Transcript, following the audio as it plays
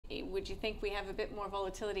would you think we have a bit more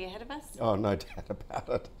volatility ahead of us? Oh, no doubt about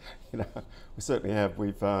it. We certainly have.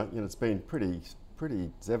 We've, it's been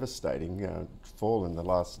pretty devastating fall in the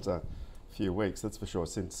last few weeks. That's for sure.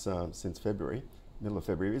 Since February, middle of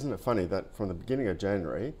February. Isn't it funny that from the beginning of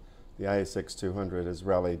January, the ASX 200 has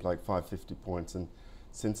rallied like 550 points, and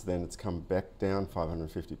since then it's come back down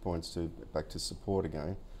 550 points back to support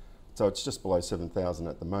again. So it's just below 7,000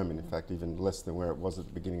 at the moment. In fact, even less than where it was at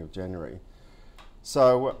the beginning of January.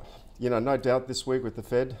 So, no doubt this week with the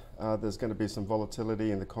Fed, there's going to be some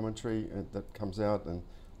volatility in the commentary that comes out, and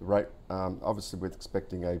the rate. Obviously, we're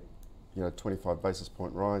expecting a 25 basis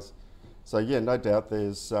point rise. So yeah, no doubt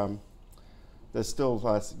there's still,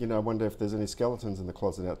 I wonder if there's any skeletons in the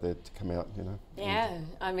closet out there to come out, Yeah,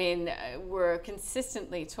 I mean, we're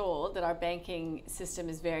consistently told that our banking system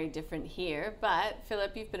is very different here, but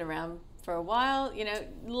Philip, you've been around for a while,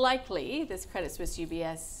 likely this Credit Suisse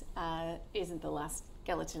UBS isn't the last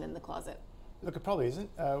skeleton in the closet. Look, it probably isn't.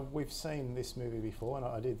 We've seen this movie before, and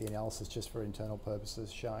I did the analysis just for internal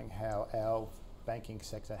purposes, showing how our banking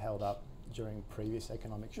sector held up during previous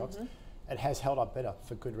economic shocks. It has held up better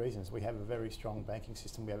for good reasons. We have a very strong banking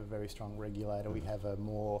system, we have a very strong regulator, we have a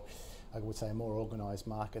more, I would say, a more organised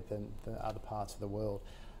market than other parts of the world.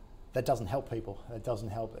 That doesn't help people. It doesn't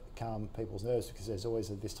help calm people's nerves, because there's always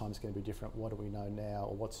this time it's going to be different. What do we know now,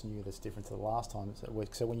 or what's new that's different to the last time?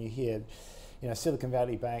 So when you hear, Silicon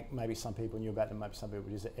Valley Bank, maybe some people knew about them, maybe some people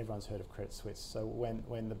didn't. Everyone's heard of Credit Suisse. So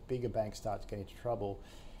when the bigger banks start to get into trouble,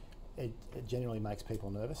 it generally makes people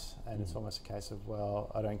nervous, and it's almost a case of, well,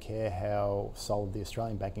 I don't care how solid the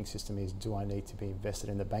Australian banking system is, do I need to be invested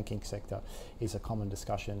in the banking sector, is a common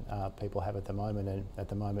discussion people have at the moment. And at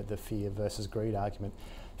the moment, the fear versus greed argument.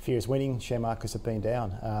 Fear is winning, share markets have been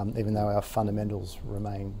down, even though our fundamentals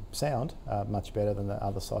remain sound, much better than the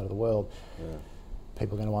other side of the world. Yeah.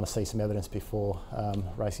 People are going to want to see some evidence before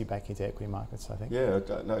racing back into equity markets, I think. Yeah,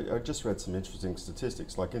 I just read some interesting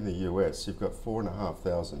statistics. Like in the US, you've got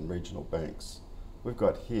 4,500 regional banks. We've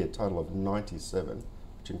got here a total of 97,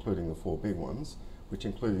 which including the 4 big ones, which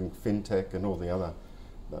including fintech and all the other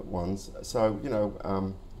ones. So,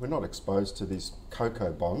 we're not exposed to these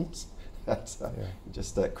cocoa bonds that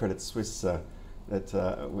just that Credit Suisse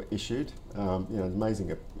that were issued. Amazing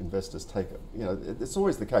that investors take it. It's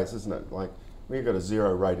always the case, isn't it? Like, when you've got a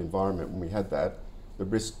zero rate environment, when we had that, the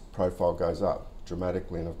risk profile goes up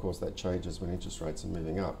dramatically, and of course that changes when interest rates are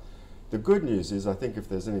moving up. The good news is, I think if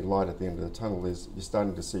there's any light at the end of the tunnel, is you're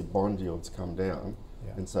starting to see bond yields come down,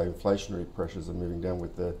 and so inflationary pressures are moving down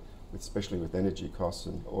especially with energy costs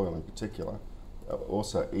and oil in particular,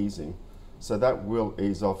 also easing. So that will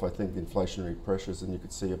ease off, I think, the inflationary pressures, and you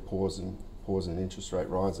could see a pause in interest rate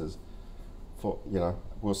rises.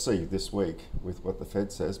 We'll see this week with what the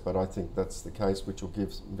Fed says, but I think that's the case, which will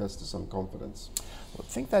give investors some confidence. I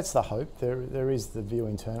think that's the hope. There is the view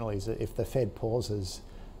internally, is that if the Fed pauses,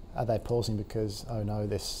 are they pausing because, oh no,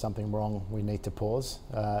 there's something wrong, we need to pause?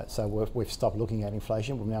 So we've stopped looking at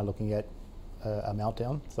inflation, we're now looking at a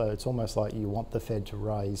meltdown. So it's almost like you want the Fed to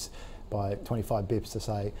raise by 25 bips to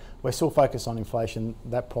say, we're still focused on inflation,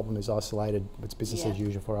 that problem is isolated, it's business as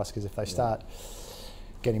usual for us, because if they start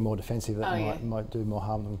getting more defensive, that might do more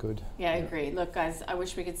harm than good. Yeah, I agree. Look, guys, I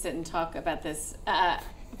wish we could sit and talk about this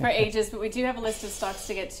for ages, but we do have a list of stocks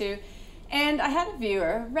to get to. And I had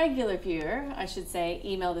a regular viewer, I should say,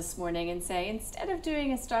 email this morning and say, instead of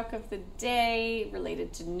doing a stock of the day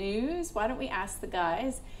related to news, why don't we ask the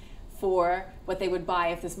guys for what they would buy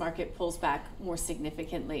if this market pulls back more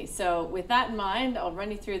significantly? So with that in mind, I'll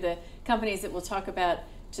run you through the companies that we'll talk about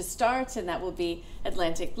to start, and that will be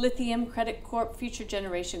Atlantic Lithium, Credit Corp, Future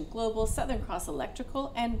Generation Global, Southern Cross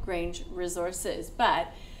Electrical, and Grange Resources.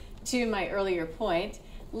 But to my earlier point,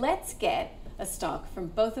 let's get a stock from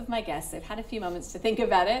both of my guests. They've had a few moments to think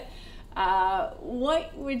about it.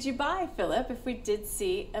 What would you buy, Philip, if we did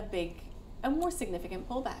see a more significant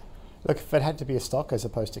pullback? Look, if it had to be a stock as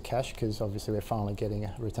opposed to cash, because obviously we're finally getting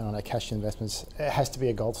a return on our cash investments, it has to be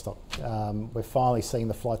a gold stock. We're finally seeing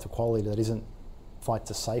the flight to quality that isn't flight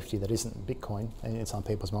to safety, that isn't Bitcoin, and it's on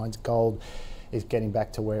people's minds. Gold is getting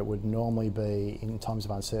back to where it would normally be in times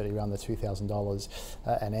of uncertainty, around the $2,000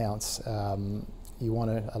 an ounce. You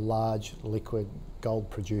want a large liquid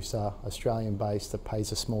gold producer, Australian-based, that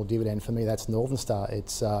pays a small dividend. For me, that's Northern Star.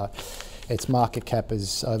 Its market cap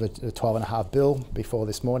is over 12.5 billion before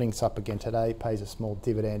this morning. It's up again today, pays a small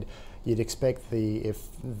dividend. you'd expect if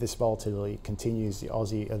this volatility continues,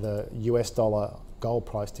 the US dollar gold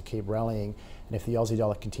price to keep rallying, and if the Aussie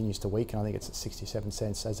dollar continues to weaken, I think it's at 67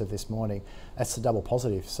 cents as of this morning, that's a double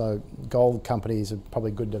positive. So gold companies are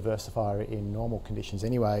probably a good diversifier in normal conditions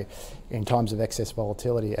anyway. In times of excess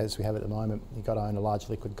volatility, as we have at the moment, you've got to own a large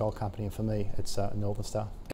liquid gold company, and for me, it's Northern Star.